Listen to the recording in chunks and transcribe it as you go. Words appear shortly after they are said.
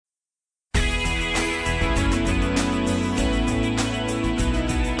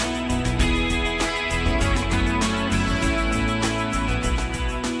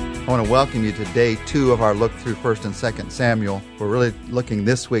I want to welcome you to day 2 of our look through 1st and 2nd Samuel. We're really looking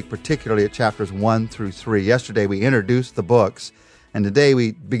this week particularly at chapters 1 through 3. Yesterday we introduced the books, and today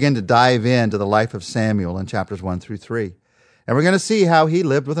we begin to dive into the life of Samuel in chapters 1 through 3. And we're going to see how he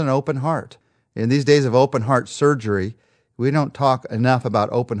lived with an open heart. In these days of open heart surgery, we don't talk enough about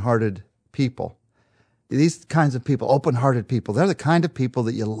open-hearted people. These kinds of people, open-hearted people, they're the kind of people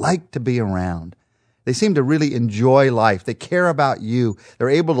that you like to be around. They seem to really enjoy life. They care about you. They're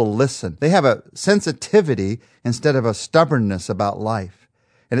able to listen. They have a sensitivity instead of a stubbornness about life.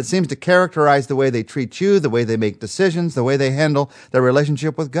 And it seems to characterize the way they treat you, the way they make decisions, the way they handle their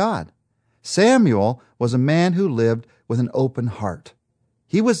relationship with God. Samuel was a man who lived with an open heart.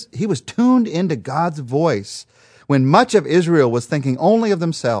 He was tuned into God's voice when much of Israel was thinking only of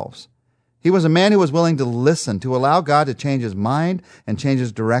themselves. He was a man who was willing to listen, to allow God to change his mind and change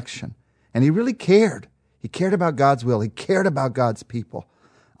his direction. And he really cared. He cared about God's will. He cared about God's people.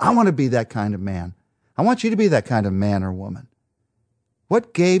 I want to be that kind of man. I want you to be that kind of man or woman.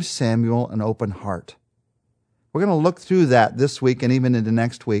 What gave Samuel an open heart? We're going to look through that this week and even into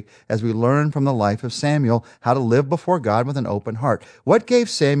next week as we learn from the life of Samuel how to live before God with an open heart. What gave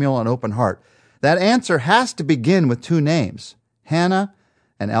Samuel an open heart? That answer has to begin with 2 names, Hannah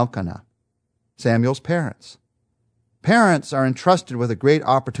and Elkanah, Samuel's parents. Parents are entrusted with a great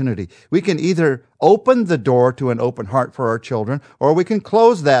opportunity. We can either open the door to an open heart for our children, or we can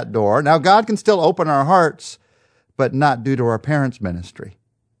close that door. Now, God can still open our hearts, but not due to our parents' ministry.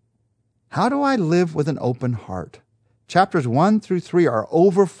 How do I live with an open heart? Chapters 1 through 3 are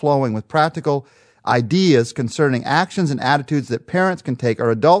overflowing with practical ideas concerning actions and attitudes that parents can take or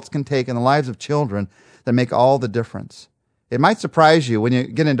adults can take in the lives of children that make all the difference. It might surprise you when you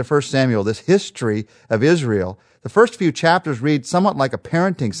get into 1 Samuel, this history of Israel. The first few chapters read somewhat like a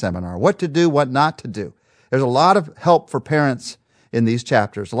parenting seminar, what to do, what not to do. There's a lot of help for parents in these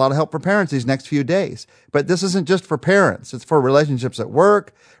chapters, a lot of help for parents these next few days. But this isn't just for parents. It's for relationships at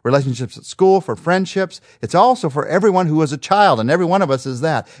work, relationships at school, for friendships. It's also for everyone who is a child, and every one of us is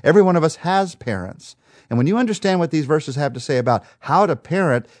that. Every one of us has parents. And when you understand what these verses have to say about how to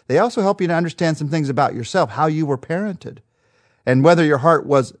parent, they also help you to understand some things about yourself, how you were parented, and whether your heart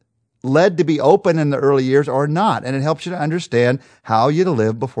was led to be open in the early years or not. And it helps you to understand how you to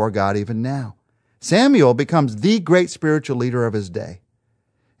live before God even now. Samuel becomes the great spiritual leader of his day.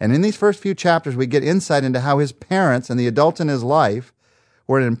 And in these first few chapters, we get insight into how his parents and the adults in his life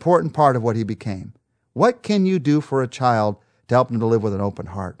were an important part of what he became. What can you do for a child to help him to live with an open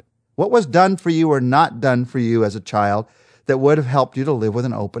heart? What was done for you or not done for you as a child that would have helped you to live with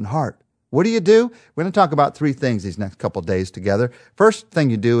an open heart? What do? We're going to talk about 3 things these next couple of days together. First thing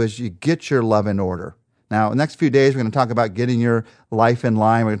you do is you get your love in order. Now, the next few days, we're going to talk about getting your life in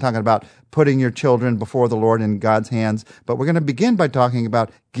line. We're going to talk about putting your children before the Lord in God's hands. But we're going to begin by talking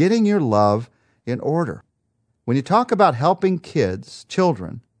about getting your love in order. When you talk about helping kids,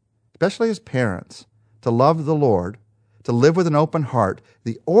 children, especially as parents, to love the Lord, to live with an open heart,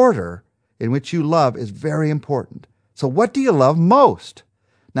 the order in which you love is very important. So what do you love most?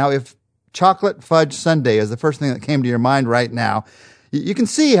 Now, if chocolate fudge sundae is the first thing that came to your mind right now, you can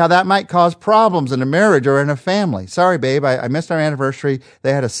see how that might cause problems in a marriage or in a family. Sorry, babe, I missed our anniversary.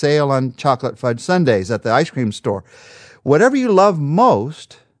 They had a sale on chocolate fudge sundaes at the ice cream store. Whatever you love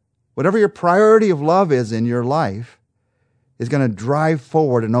most, whatever your priority of love is in your life, is going to drive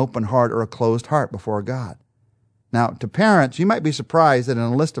forward an open heart or a closed heart before God. Now, to parents, you might be surprised that in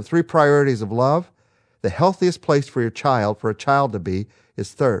a list of 3 priorities of love, the healthiest place for your child, for a child to be,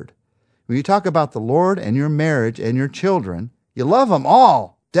 is third. When you talk about the Lord and your marriage and your children, you love them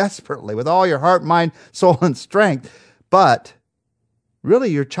all desperately with all your heart, mind, soul, and strength. But really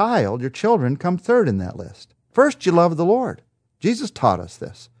your children come third in that list. First, you love the Lord. Jesus taught us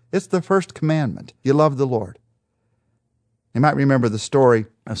this. It's the first commandment. You love the Lord. You might remember the story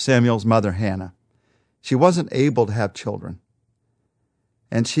of Samuel's mother, Hannah. She wasn't able to have children.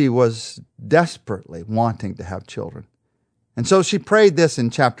 And she was desperately wanting to have children. And so she prayed this in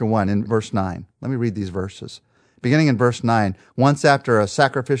chapter 1 in verse 9. Let me read these verses. Beginning in verse 9, once after a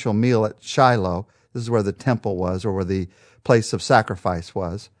sacrificial meal at Shiloh, this is where the temple was or where the place of sacrifice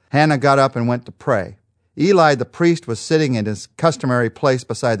was, Hannah got up and went to pray. Eli the priest was sitting in his customary place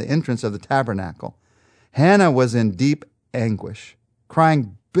beside the entrance of the tabernacle. Hannah was in deep anguish,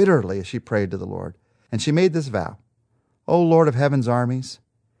 crying bitterly as she prayed to the Lord. And she made this vow, O Lord of heaven's armies,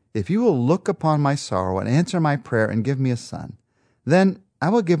 if you will look upon my sorrow and answer my prayer and give me a son, then I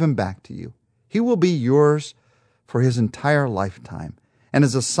will give him back to you. He will be yours for his entire lifetime. And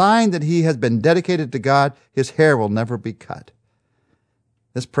as a sign that he has been dedicated to God, his hair will never be cut.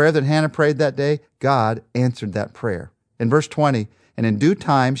 This prayer that Hannah prayed that day, God answered that prayer. In verse 20, And in due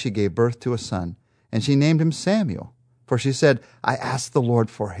time she gave birth to a son, and she named him Samuel, for she said, I asked the Lord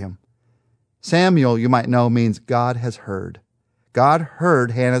for him. Samuel, you might know, means God has heard. God heard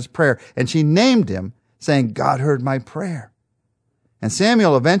Hannah's prayer, and she named him, saying, God heard my prayer. And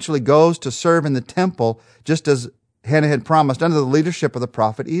Samuel eventually goes to serve in the temple, just as Hannah had promised, under the leadership of the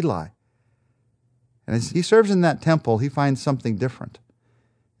prophet Eli. And as he serves in that temple, he finds something different.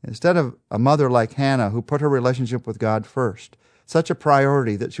 Instead of a mother like Hannah, who put her relationship with God first, such a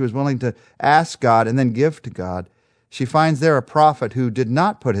priority that she was willing to ask God and then give to God, she finds there a prophet who did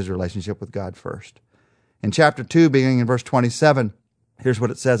not put his relationship with God first. In chapter 2, beginning in verse 27, here's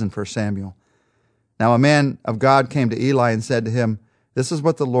what it says in 1 Samuel. Now a man of God came to Eli and said to him, This is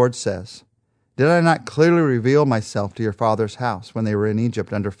what the Lord says. Did I not clearly reveal myself to your father's house when they were in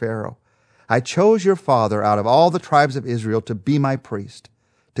Egypt under Pharaoh? I chose your father out of all the tribes of Israel to be my priest,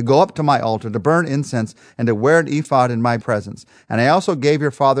 to go up to my altar, to burn incense, and to wear an ephod in my presence. And I also gave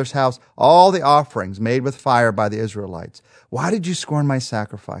your father's house all the offerings made with fire by the Israelites. Why did you scorn my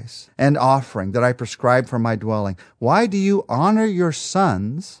sacrifice and offering that I prescribed for my dwelling? Why do you honor your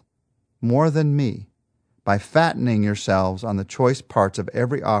sons more than me by fattening yourselves on the choice parts of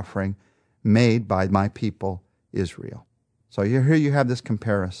every offering made by my people Israel? So here you have this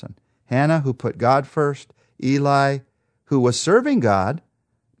comparison. Hannah, who put God first, Eli, who was serving God,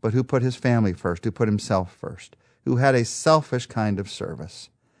 but who put his family first, who put himself first, who had a selfish kind of service.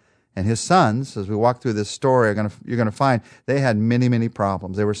 And his sons, as we walk through this story, you're going to find they had many, many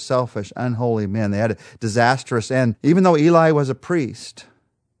problems. They were selfish, unholy men. They had a disastrous end, even though Eli was a priest.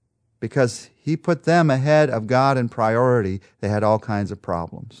 Because he put them ahead of God in priority, they had all kinds of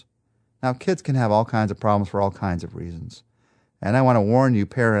problems. Now, kids can have all kinds of problems for all kinds of reasons. And I want to warn you,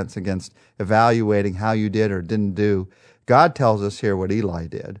 parents, against evaluating how you did or didn't do. God tells us here what Eli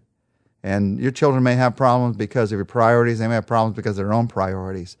did. And your children may have problems because of your priorities. They may have problems because of their own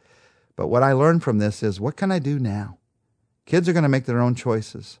priorities. But what I learned from this is, what can I do now? Kids are going to make their own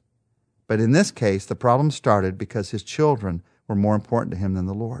choices. But in this case, the problem started because his children were more important to him than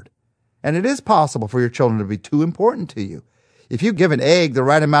the Lord. And it is possible for your children to be too important to you. If you give an egg the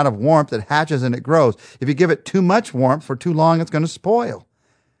right amount of warmth, it hatches and it grows. If you give it too much warmth for too long, it's going to spoil.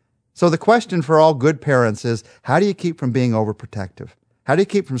 So the question for all good parents is, how do you keep from being overprotective? How do you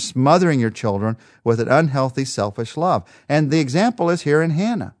keep from smothering your children with an unhealthy, selfish love? And the example is here in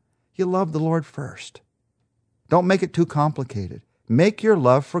Hannah. You love the Lord first. Don't make it too complicated. Make your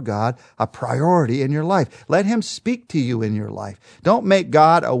love for God a priority in your life. Let him speak to you in your life. Don't make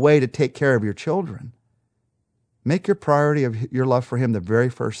God a way to take care of your children. Make your priority of your love for him the very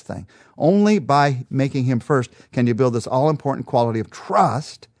first thing. Only by making him first can you build this all-important quality of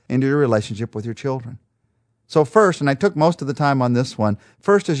trust into your relationship with your children. So first, and I took most of the time on this one,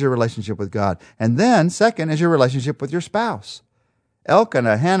 first is your relationship with God. And then second is your relationship with your spouse.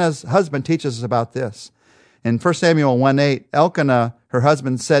 Elkanah, Hannah's husband, teaches us about this. In 1 Samuel 1:8, Elkanah, her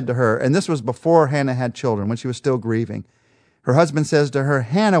husband, said to her, and this was before Hannah had children, when she was still grieving. Her husband says to her,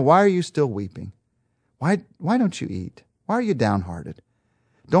 Hannah, why are you still weeping? Why don't you eat? Why are you downhearted?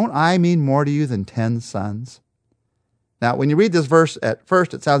 Don't I mean more to you than 10 sons? Now, when you read this verse at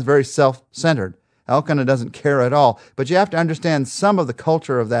first, it sounds very self-centered. Elkanah doesn't care at all. But you have to understand some of the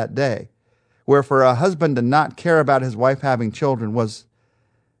culture of that day, where for a husband to not care about his wife having children was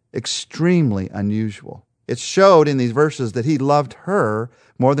extremely unusual. It showed in these verses that he loved her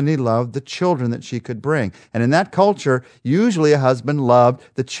more than he loved the children that she could bring. And in that culture, usually a husband loved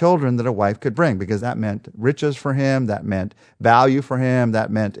the children that a wife could bring, because that meant riches for him, that meant value for him,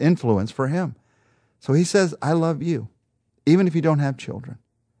 that meant influence for him. So he says, I love you, even if you don't have children.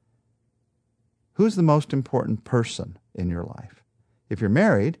 Who's the most important person in your life? If you're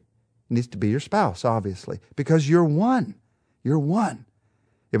married, it needs to be your spouse, obviously, because you're one. You're one.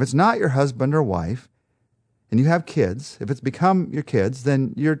 If it's not your husband or wife, and you have kids, if it's become your kids,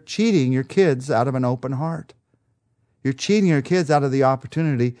 then you're cheating your kids out of an open heart. You're cheating your kids out of the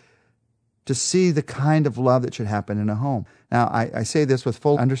opportunity to see the kind of love that should happen in a home. Now, I say this with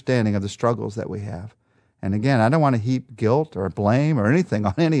full understanding of the struggles that we have. And again, I don't want to heap guilt or blame or anything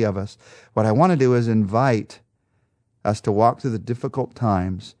on any of us. What I want to do is invite us to walk through the difficult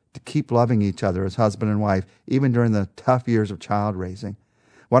times, to keep loving each other as husband and wife, even during the tough years of child raising.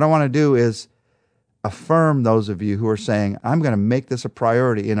 What I want to do is affirm those of you who are saying, I'm going to make this a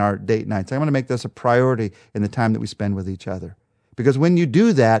priority in our date nights. I'm going to make this a priority in the time that we spend with each other. Because when you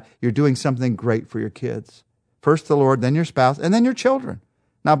do that, you're doing something great for your kids. First the Lord, then your spouse, and then your children.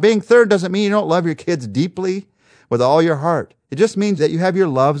 Now, being third doesn't mean you don't love your kids deeply with all your heart. It just means that you have your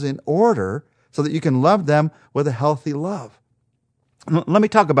loves in order so that you can love them with a healthy love. Let me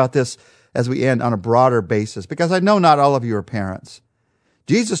talk about this as we end on a broader basis, because I know not all of you are parents.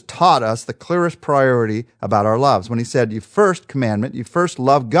 Jesus taught us the clearest priority about our loves when he said, you first commandment, you first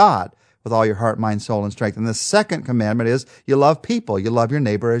love God with all your heart, mind, soul, and strength. And the second commandment is you love people. You love your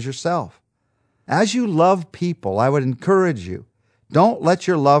neighbor as yourself. As you love people, I would encourage you, don't let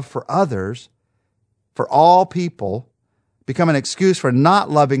your love for others, for all people, become an excuse for not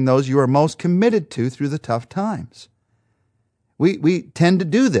loving those you are most committed to through the tough times. We tend to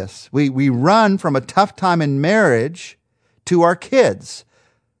do this. We run from a tough time in marriage to our kids.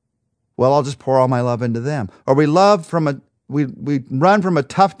 Well, I'll just pour all my love into them. Or we run from a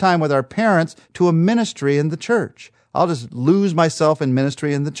tough time with our parents to a ministry in the church. I'll just lose myself in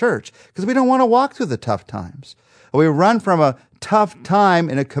ministry in the church because we don't want to walk through the tough times. Or we run from a tough time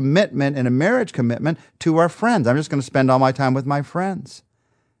in a commitment, in a marriage commitment, to our friends. I'm just going to spend all my time with my friends.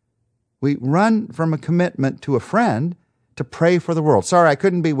 We run from a commitment to a friend to pray for the world. Sorry, I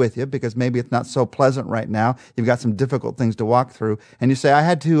couldn't be with you because maybe it's not so pleasant right now. You've got some difficult things to walk through. And you say, I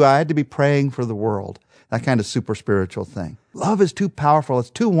had to be praying for the world. That kind of super spiritual thing. Love is too powerful. It's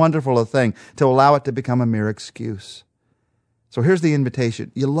too wonderful a thing to allow it to become a mere excuse. So here's the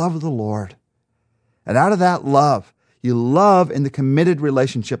invitation. You love the Lord. And out of that love, you love in the committed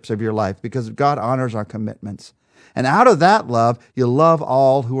relationships of your life because God honors our commitments. And out of that love, you love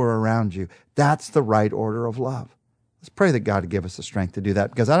all who are around you. That's the right order of love. Let's pray that God would give us the strength to do that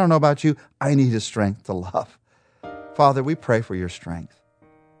because I don't know about you, I need His strength to love. Father, we pray for your strength.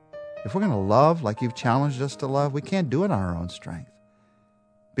 If we're going to love like you've challenged us to love, we can't do it on our own strength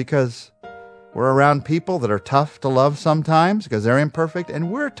because we're around people that are tough to love sometimes because they're imperfect,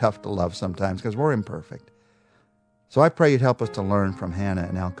 and we're tough to love sometimes because we're imperfect. So I pray you'd help us to learn from Hannah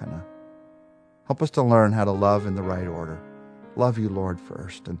and Elkanah. Help us to learn how to love in the right order. Love you, Lord,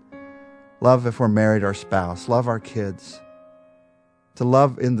 first, and love if we're married our spouse. Love our kids. To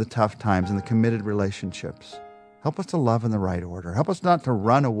love in the tough times, in the committed relationships. Help us to love in the right order. Help us not to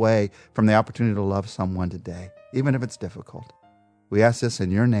run away from the opportunity to love someone today, even if it's difficult. We ask this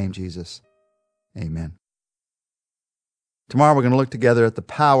in your name, Jesus. Amen. Tomorrow we're going to look together at the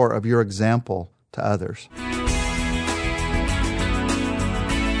power of your example to others.